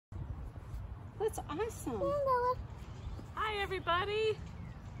That's awesome. Hi everybody.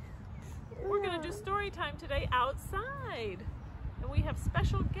 We're going to do story time today outside. And we have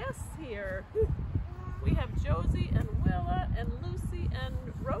special guests here. We have Josie and Willa and Lucy and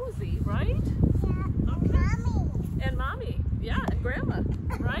Rosie, right? Yeah. Okay. Mommy. And Mommy. Yeah, and Grandma,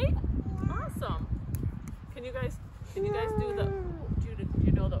 right? Awesome. Can you guys do do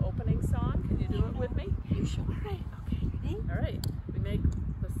you know the opening song? Can you do it with me? You sure? All right. Okay. Ready? All right. We make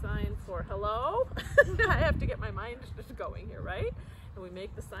the sign for hello. I have to get my mind going here, right? And we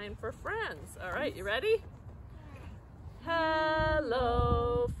make the sign for friends. All right, you ready?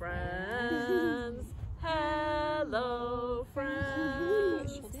 Hello, friends. Hello,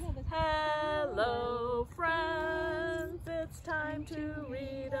 friends. Hello, friends. It's time to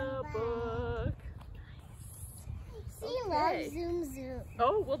read a book. She loves Zoom Zoom.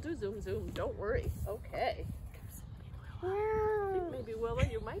 Oh, we'll do Zoom Zoom. Don't worry. Okay. I think maybe Willa,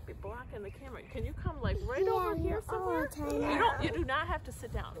 you might be blocking the camera. Can you come like right over here somewhere? You do not have to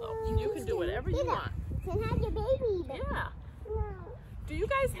sit down though. You can do whatever you want. You can have your baby. Yeah. Do you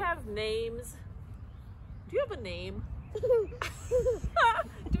guys have names? Do you have a name?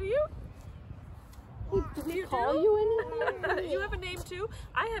 Do you? Did he call you anything? You have a name too?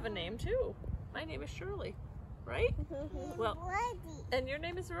 I have a name too. My name is Shirley, right? Well, and your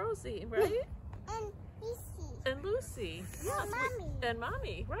name is Rosie, right? And Lucy. And Lucy. Yes, Mommy. And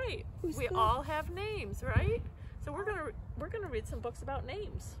Mommy, right. We all have names, right? So we're gonna read some books about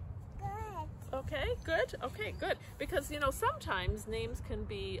names. Good. Okay, good. Okay, good. Because you know sometimes names can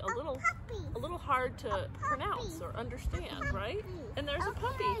be a little hard to pronounce or understand, right? And there's a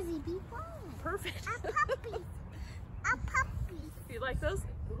puppy. Rosie, be quiet. Perfect. A puppy. A puppy. You like those?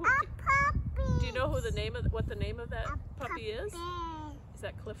 A puppy. Do you know what the name of that puppy is? Is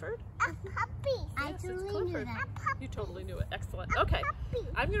that Clifford? A puppy. Yes, it's Clifford. You totally knew it. Excellent. A Okay. puppy.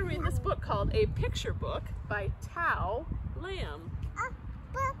 I'm going to read this book called A Picture Book by Tao Lamb.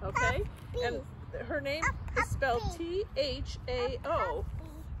 Okay? And her name is spelled T-H-A-O,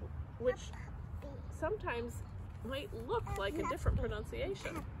 which sometimes might look like a different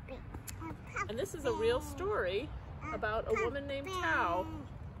pronunciation. And this is a real story about a woman named Tao.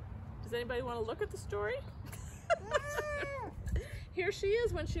 Does anybody want to look at the story? Here she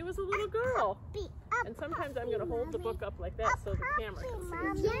is when she was a little girl. And sometimes I'm going to hold the book up like that so the camera can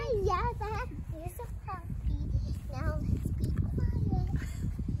see it. Yes, here's a puppy. Now let's be quiet.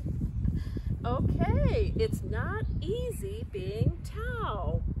 Okay, it's not easy being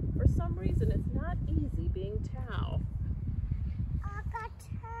Tao. For some reason, it's not easy being Tao. I got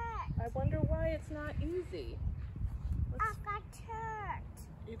hurt. I wonder why it's not easy. I got hurt.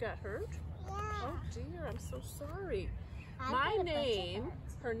 You got hurt? Yeah. Oh dear, I'm so sorry. My name,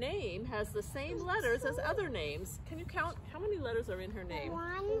 her name has the same letters as other names. Can you count how many letters are in her name?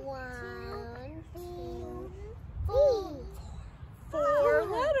 One, two, three. 4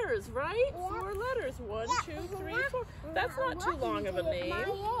 letters, right? 4 letters. 1, 2, 3, 4. That's not too long of a name.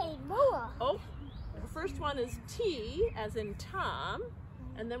 Oh, the first one is T as in Tom,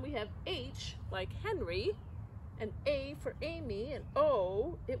 and then we have H like Henry, and A for Amy, and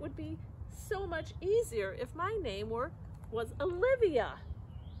O. It would be so much easier if my name was Olivia.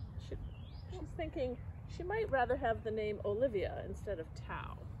 She's thinking she might rather have the name Olivia instead of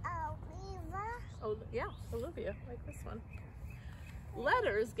Tao. Olivia? Oh, yeah, Olivia, like this one.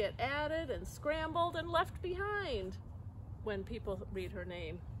 Letters get added and scrambled and left behind when people read her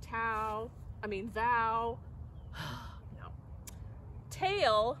name. Thou. No.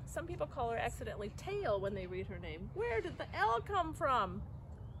 Tail, some people call her accidentally Tail when they read her name. Where did the L come from?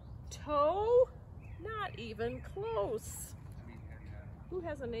 Toe? Not even close. Who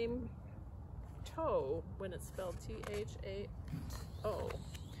has a name Toe when it's spelled T-H-A-O?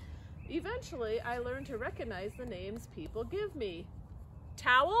 Eventually, I learned to recognize the names people give me.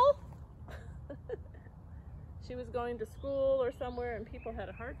 Towel? She was going to school or somewhere and people had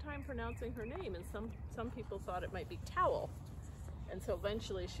a hard time pronouncing her name, and some people thought it might be towel. And so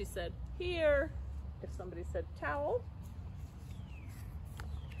eventually she said, here, if somebody said towel.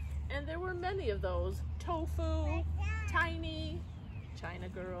 And there were many of those. Tofu, tiny, China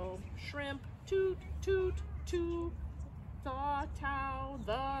girl, shrimp, toot, toot, toot, thaw, tow,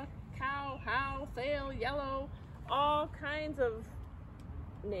 the, cow, how, fail, yellow, all kinds of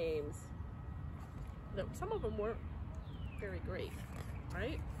names. Some of them weren't very great,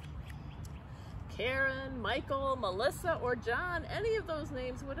 right? Karen, Michael, Melissa, or John, any of those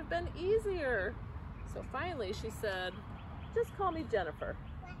names would have been easier. So finally she said, just call me Jennifer.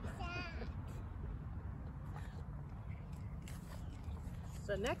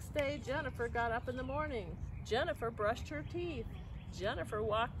 The next day, Jennifer got up in the morning. Jennifer brushed her teeth. Jennifer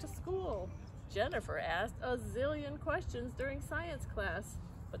walked to school. Jennifer asked a zillion questions during science class,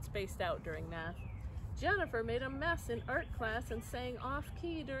 but spaced out during math. Jennifer made a mess in art class and sang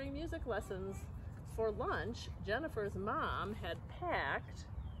off-key during music lessons. For lunch, Jennifer's mom had packed...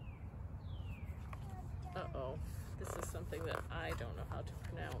 Uh-oh, this is something that I don't know how to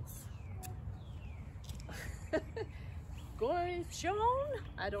pronounce. Goichon?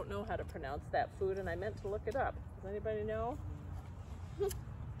 I don't know how to pronounce that food, and I meant to look it up. Does anybody know?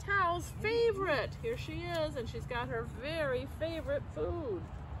 Tao's favorite. Here she is, and she's got her very favorite food.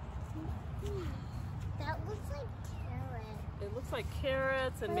 That looks like carrot. It looks like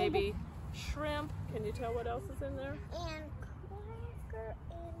carrots and maybe shrimp. Can you tell what else is in there? And cracker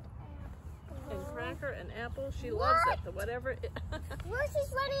and apple. And cracker and apple. She loves it. The whatever. Well,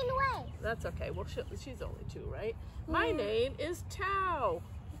 she's running away. That's okay. Well, she's only 2, right? My name is Tao.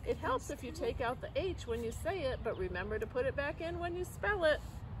 It helps if you take out the H when you say it, but remember to put it back in when you spell it.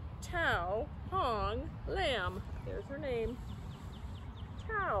 Tao Hong Lam. There's her name.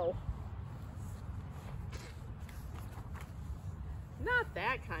 Tao. Not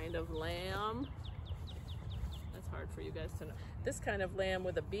that kind of lamb. That's hard for you guys to know. This kind of lamb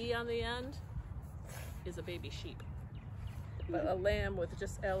with a B on the end is a baby sheep. But a lamb with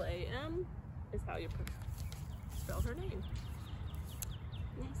just L-A-M is how you spell her name.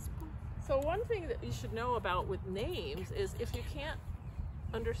 So one thing that you should know about with names is if you can't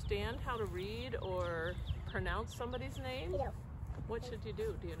understand how to read or pronounce somebody's name, what should you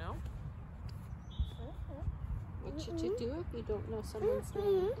do? Do you know? What should you do if you don't know someone's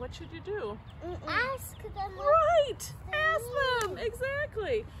name? What should you do? Ask them. Right! Ask them!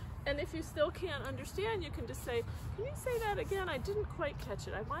 Exactly! And if you still can't understand, you can just say, can you say that again? I didn't quite catch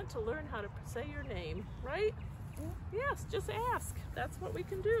it. I want to learn how to say your name, right? Yes, just ask. That's what we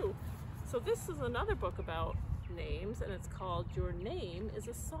can do. So this is another book about names, and it's called Your Name is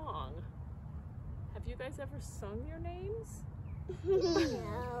a Song. Have you guys ever sung your names?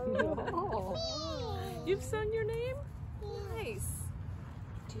 No. You've sung your name? Nice.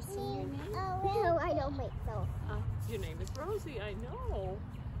 Do you sing your name? Oh, no, I don't think so. Your name is Rosie, I know.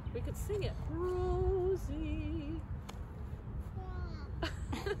 We could sing it. Rosie.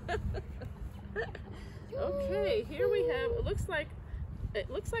 Okay, here we have, it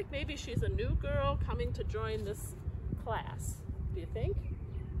looks like maybe she's a new girl coming to join this class. Do you think?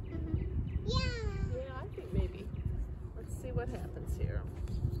 Yeah. Yeah, I think maybe. Let's see what happens here.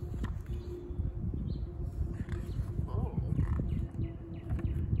 Oh.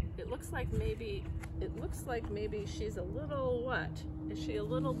 It looks like maybe she's a little what? Is she a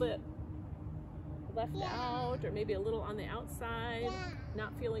little bit left out, or maybe a little on the outside,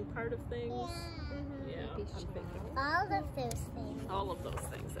 not feeling part of things? Yeah, I'm thinking. All of those things. All of those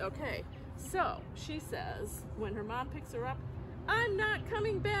things. Okay, so she says when her mom picks her up, I'm not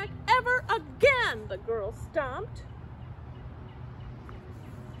coming back ever again, the girl stomped.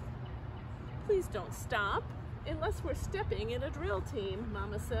 Please don't stop, unless we're stepping in a drill team,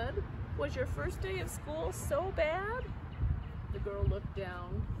 Mama said. Was your first day of school so bad? The girl looked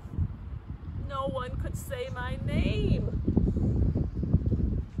down. No one could say my name.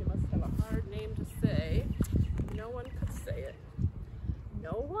 She must have a hard name to say. No one could say it.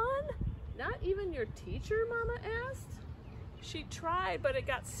 No one? Not even your teacher, Mama asked. She tried, but it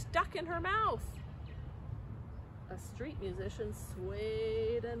got stuck in her mouth. A street musician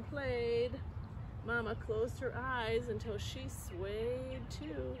swayed and played. Mama closed her eyes until she swayed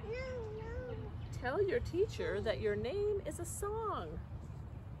too. No. Tell your teacher that your name is a song.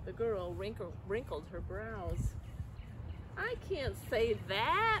 The girl wrinkled her brows. I can't say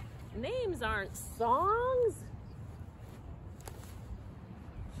that. Names aren't songs.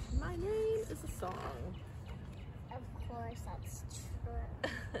 My name is a song. Of course, that's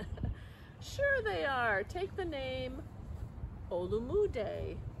true. Sure they are. Take the name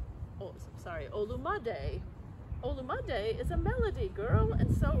Olumude. Oh, sorry, Olumade. Olumade is a melody, girl,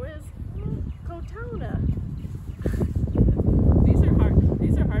 and so is Kotona.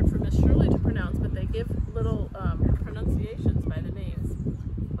 These are hard for Miss Shirley to pronounce, but they give little pronunciations by the names.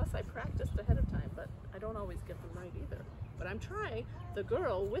 Plus, I practiced ahead of time, but I don't always get them right either. But I'm trying. The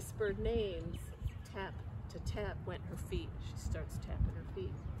girl whispered names. Tap to tap went her feet. She starts tapping her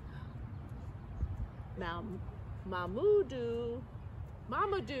feet. Now, Mamadou.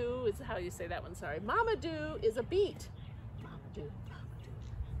 Mamadou is how you say that one, sorry. Mamadou is a beat. Mamadou,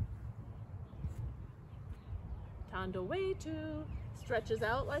 Mamadou. Tandowetu stretches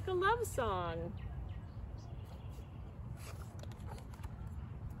out like a love song.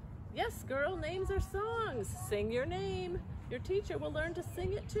 Yes, girl, names are songs. Sing your name. Your teacher will learn to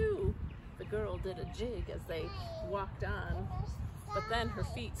sing it too. The girl did a jig as they walked on, but then her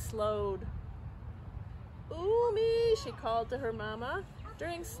feet slowed. Ooh me, she called to her mama.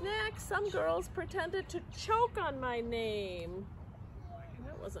 During snacks, some girls pretended to choke on my name.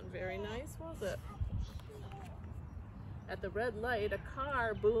 That wasn't very nice, was it? At the red light, a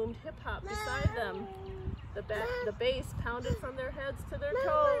car boomed hip-hop beside them. The bass pounded from their heads to their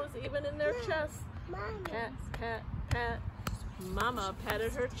toes, even in their chests. Pat, pat, pat. Mama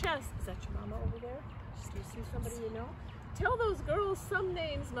patted her chest. Is that your mama over there? Do you see somebody you know? Tell those girls some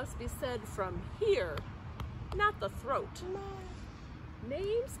names must be said from here, not the throat.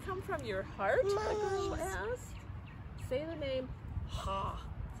 Names come from your heart, the girl asked. Say the name Ha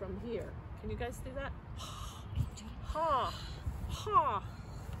from here. Can you guys do that? Ha, ha.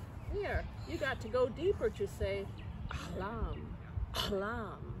 Here, you got to go deeper to say alam,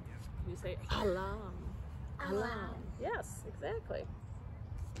 alam. Can you say alam, alam? Yes, exactly.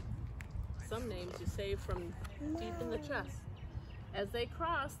 Some names you say from deep in the chest. As they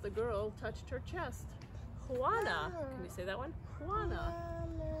crossed, the girl touched her chest. Juana, can you say that one? Juana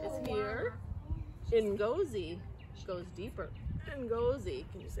is here. Ngozi goes deeper. Ngozi,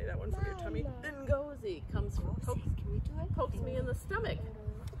 can you say that one from your tummy? Ngozi comes from pokes me in the stomach.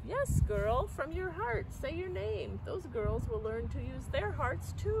 Yes, girl, from your heart, say your name. Those girls will learn to use their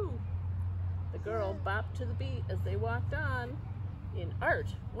hearts too. The girl bopped to the beat as they walked on. In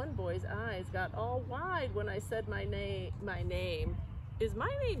art, one boy's eyes got all wide when I said my name. Is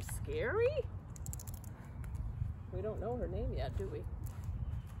my name scary? We don't know her name yet, do we?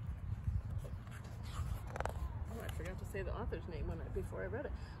 Oh, I forgot to say the author's name before I read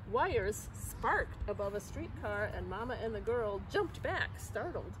it. Wires sparked above a streetcar and Mama and the girl jumped back,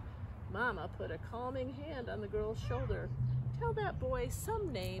 startled. Mama put a calming hand on the girl's shoulder. Tell that boy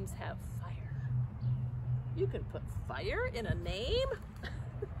some names have fire. You can put fire in a name?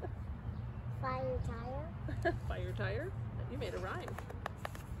 Fire tire. Fire tire? You made a rhyme.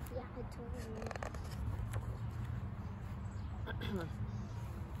 Yeah, I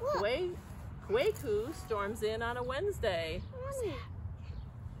totally. Kwaku storms in on a Wednesday.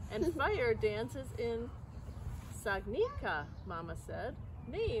 And fire dances in Sagnika, Mama said.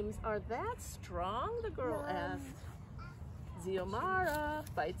 Names are that strong? The girl asked. Ziomara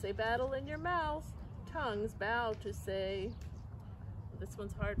fights a battle in your mouth. Tongues bow to say. This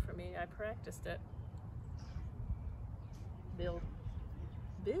one's hard for me. I practiced it.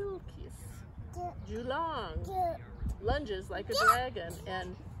 Bilkis. Julong lunges like a dragon.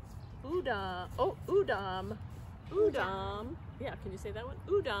 And Udam. Yeah, can you say that one?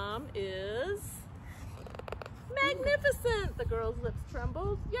 Udam is magnificent. The girl's lips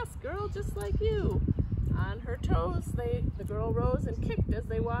trembled. Yes, girl, just like you. On her toes, the girl rose and kicked as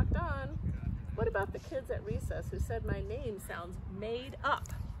they walked on. What about the kids at recess who said my name sounds made up?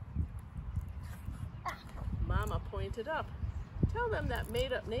 Mama pointed up. Tell them that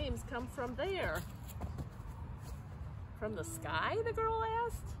made up names come from there. From the sky, the girl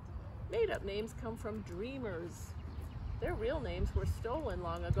asked. Made up names come from dreamers. Their real names were stolen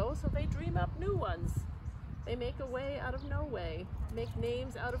long ago, so they dream up new ones. They make a way out of no way, make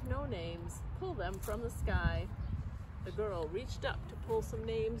names out of no names, pull them from the sky. The girl reached up to pull some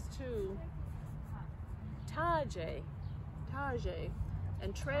names too. Tajay,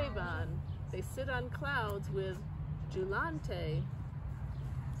 and Trayvon, they sit on clouds with Julante.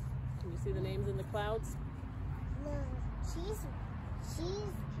 Can you see the names in the clouds? No, she's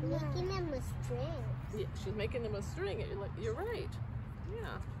making them a string. Yeah, she's making them a string. You're right.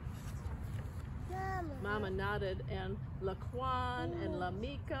 Yeah. Mama nodded, and Laquan and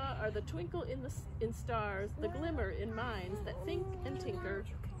Lamika are the twinkle in stars, the glimmer in minds that think and tinker.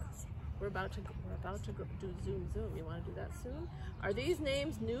 We're about to do zoom. You want to do that soon? Are these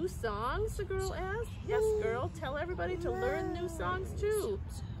names new songs? The girl asked. Yes, girl. Tell everybody to learn new songs too.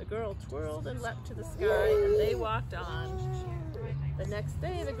 The girl twirled and leapt to the sky, and they walked on. The next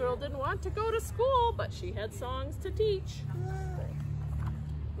day, the girl didn't want to go to school, but she had songs to teach.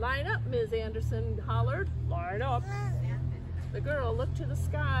 Line up, Ms. Anderson hollered. Line up. The girl looked to the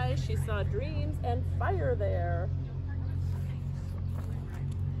sky. She saw dreams and fire there.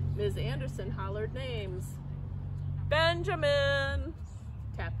 Ms. Anderson hollered names. Benjamin.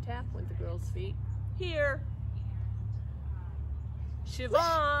 Tap, tap went the girl's feet. Here.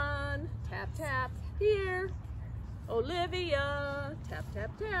 Siobhan. Tap, tap. Here. Olivia. Tap,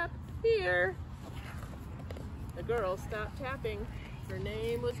 tap, tap. Here. The girl stopped tapping. Her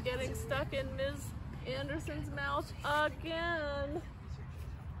name was getting stuck in Ms. Anderson's mouth again.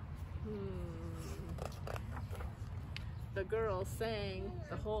 The girl sang.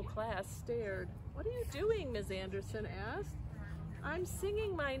 The whole class stared. What are you doing? Ms. Anderson asked. I'm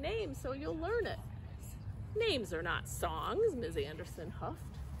singing my name so you'll learn it. Names are not songs, Ms. Anderson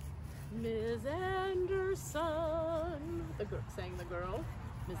huffed. Ms. Anderson, sang the girl.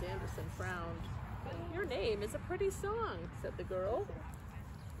 Ms. Anderson frowned. Your name is a pretty song, said the girl.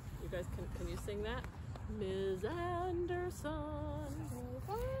 You guys, can you sing that? Ms. Anderson.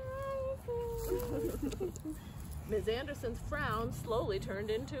 Ms. Anderson's frown slowly turned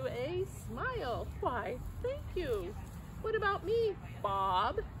into a smile. Why, thank you. What about me?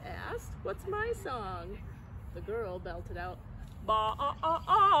 Bob asked. What's my song? The girl belted out,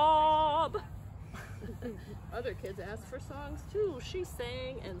 Bob. Other kids asked for songs too. She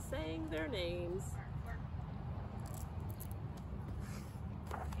sang and sang their names.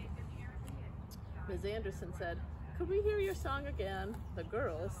 Ms. Anderson said, could we hear your song again? The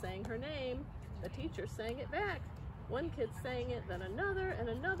girls sang her name. The teacher sang it back. One kid sang it, then another, and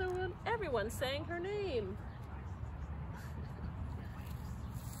another one. Everyone sang her name.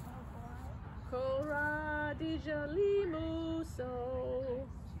 Cora di Jalimuso.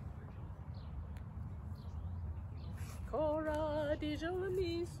 Cora di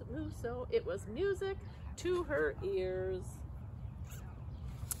Jalimuso. It was music to her ears.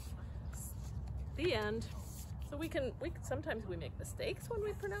 The end. So sometimes we make mistakes when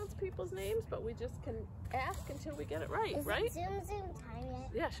we pronounce people's names, but we just can ask until we get it right, right? Is it Zoom Zoom time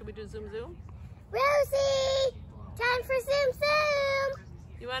yet? Yeah, should we do Zoom Zoom? Rosie! Time for Zoom Zoom!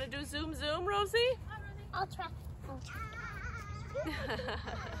 You want to do Zoom Zoom, Rosie? I'll try.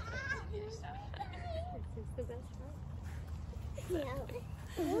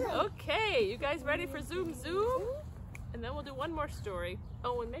 Okay, you guys ready for Zoom Zoom? And then we'll do one more story.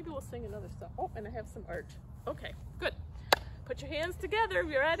 Oh, and maybe we'll sing another song. Oh, and I have some art. Okay, good. Put your hands together.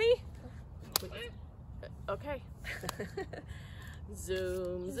 You ready? Okay.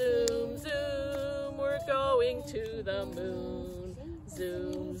 Zoom, zoom, zoom. We're going to the moon.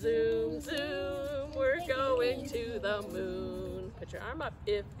 Zoom, zoom, zoom. We're going to the moon. Put your arm up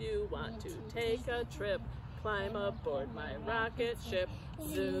if you want to take a trip. Climb aboard my rocket ship.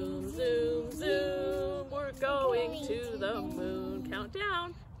 Zoom, zoom, zoom. We're going to the moon. Count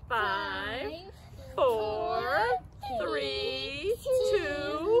down. 5, 4, 3,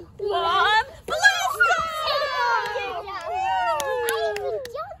 2, 1.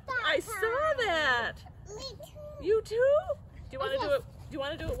 I saw that. You too? Do you want to do it? Do you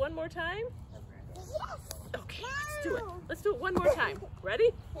want to do it one more time? Yes. Okay, let's do it. Let's do it one more time.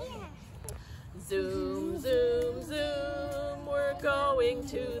 Ready? Zoom, zoom, zoom, we're going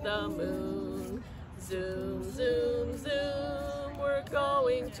to the moon. Zoom, zoom, zoom, we're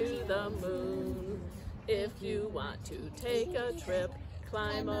going to the moon. If you want to take a trip,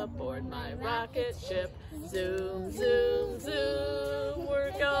 climb aboard my rocket ship. Zoom, zoom, zoom,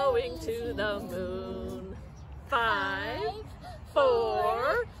 we're going to the moon. 5,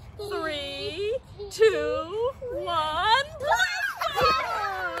 4, 3, 2, 1.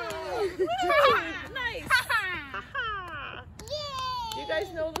 Nice! Do you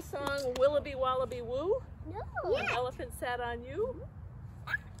guys know the song Willoughby Wallaby Woo? No. An elephant sat on you?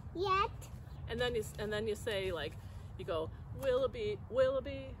 Yet. And then you say, like, you go Willoughby,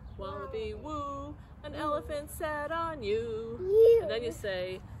 Willoughby, Wallaby Woo, an elephant sat on you. And then you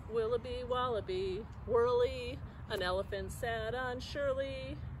say Willoughby Wallaby Whirly, an elephant sat on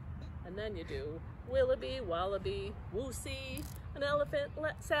Shirley. And then you do Willoughby Wallaby Woosey, an elephant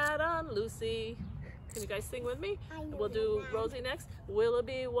sat on Lucy. Can you guys sing with me? We'll do Rosie next.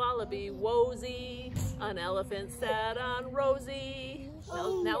 Willoughby Wallaby Wozy, an elephant sat on Rosie.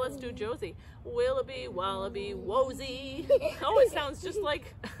 Now let's do Josie. Willoughby Wallaby Wozy. Oh, it sounds just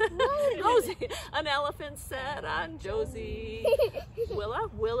like Rosie. An elephant sat on Josie.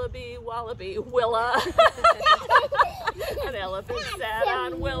 Willoughby Wallaby Willa. An elephant sat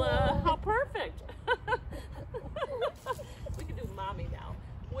on Willa. How perfect. We can do Mommy now.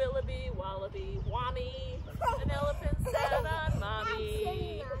 Willoughby Wallaby Wammy, an elephant sat on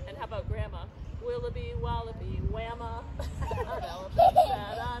Mommy. And how about Grandma? Willoughby Wallaby Whamma, an elephant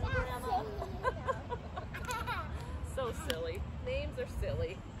sat on Grandma. So silly. Names are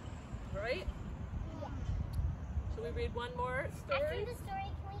silly, right? Yeah. Should we read one more story? After the story,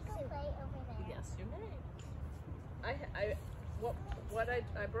 can we go play over there? Yes, you may.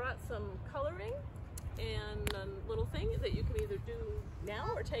 I brought some coloring and a little thing that you can either do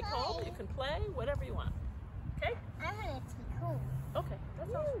now or take home. You can play, whatever you want. Okay? I want it to be cool. Okay,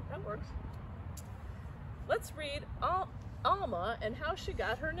 that works. Let's read Alma and How She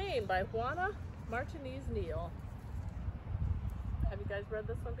Got Her Name by Juana Martinez Neal. Have you guys read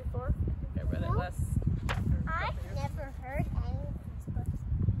this one before? I think I read it last. I've never heard any of these books.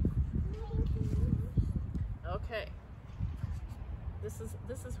 Okay. This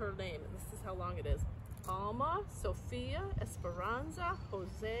is her name, and this is how long it is. Alma, Sophia, Esperanza,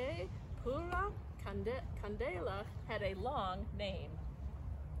 Jose, Pura, Candela had a long name.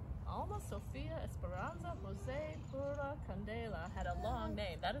 Alma, Sophia, Esperanza, Jose, Pura, Candela had a long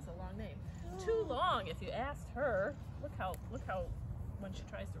name. That is a long name. Too long if you asked her. Look how when she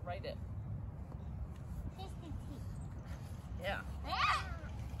tries to write it. Yeah.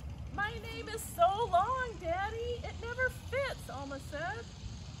 My name is so long, Daddy. It never fits, Alma said.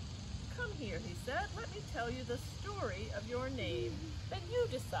 Come here, he said. Let me tell you the story of your name. Then you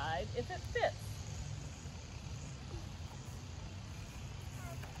decide if it fits.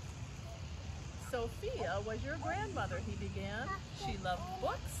 Sophia was your grandmother, he began. She loved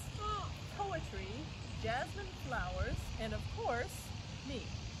books, poetry, jasmine flowers, and of course, me.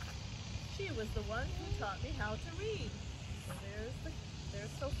 She was the one who taught me how to read. So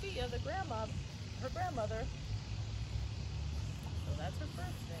there's Sophia, her grandmother. So that's her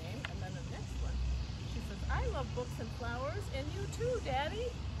first name, and then the next one. She says, I love books and flowers, and you too, Daddy.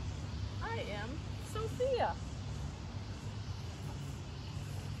 I am Sophia.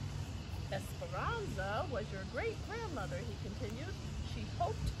 Esperanza was your great-grandmother, he continued. She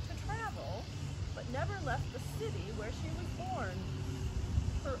hoped to travel, but never left the city where she was born.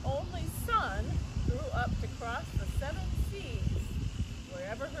 Her only son grew up to cross the 7 seas.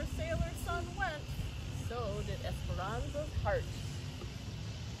 Wherever her sailor son went, so did Esperanza's heart.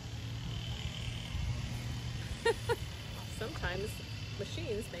 Sometimes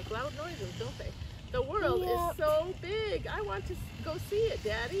machines make loud noises, don't they? The world is so big. I want to go see it,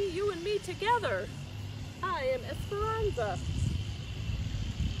 Daddy. You and me together. I am Esperanza.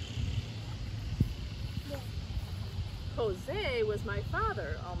 Jose was my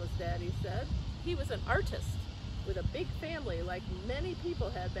father, Alma's daddy said. He was an artist with a big family like many people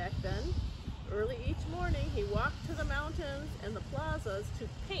had back then. Early each morning, he walked to the mountains and the plazas to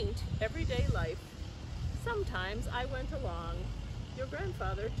paint everyday life. Sometimes I went along. Your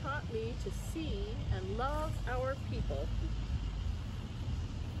grandfather taught me to see and love our people.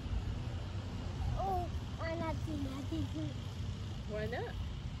 Oh, I'm not doing that. Why not?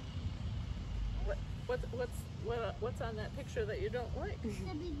 What's on that picture that you don't like? The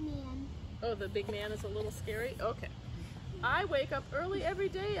big man. Oh, the big man is a little scary? Okay. I wake up early every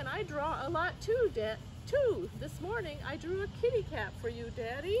day and I draw a lot too, This morning I drew a kitty cat for you,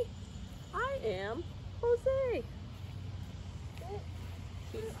 Daddy. I am Jose.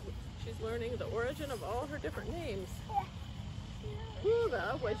 She's learning the origin of all her different names.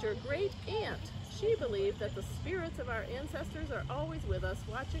 Pura was your great aunt. She believed that the spirits of our ancestors are always with us,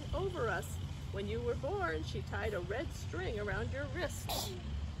 watching over us. When you were born, she tied a red string around your wrist.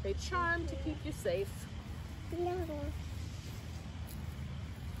 They charmed to keep you safe.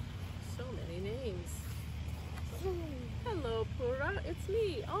 So many names. Hello, Pura. It's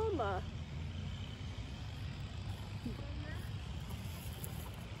me, Alma.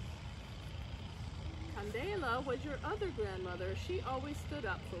 Candela was your other grandmother. She always stood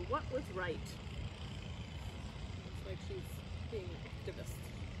up for what was right. Looks like she's being an activist.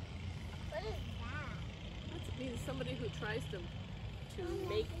 What is that? That means somebody who tries to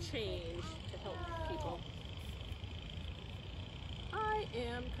make change to help people. I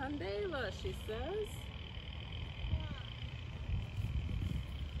am Candela, she says.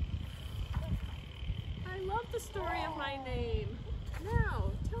 I love the story of my name.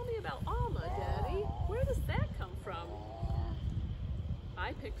 Now, tell me about Alma, Daddy. Where does that come from?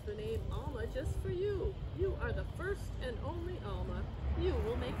 I picked the name Alma just for you. You are the first and only Alma. You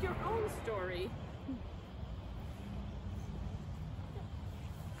will make your own story.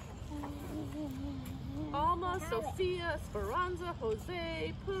 Alma, Sophia, Esperanza,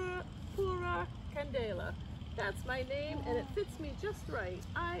 Jose, Pura, Candela. That's my name and it fits me just right.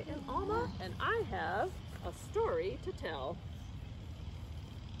 I am Alma and I have a story to tell.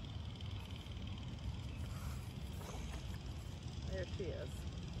 There she is.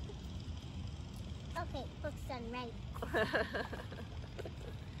 Okay, book's done, right?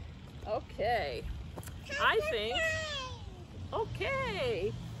 Okay.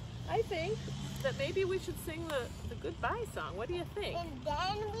 I think that maybe we should sing the goodbye song. What do you think? And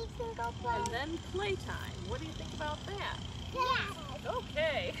then we can go play. And then playtime. What do you think about that? Yeah.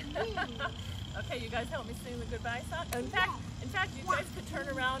 Okay. Okay, you guys help me sing the goodbye song. In fact, you guys could turn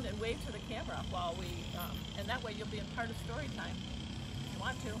around and wave to the camera while we, and that way you'll be a part of story time. If you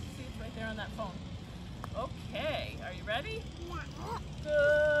want to. See, it's right there on that phone. Okay, are you ready? Yeah.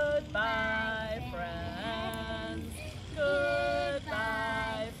 Goodbye, friends. Goodbye.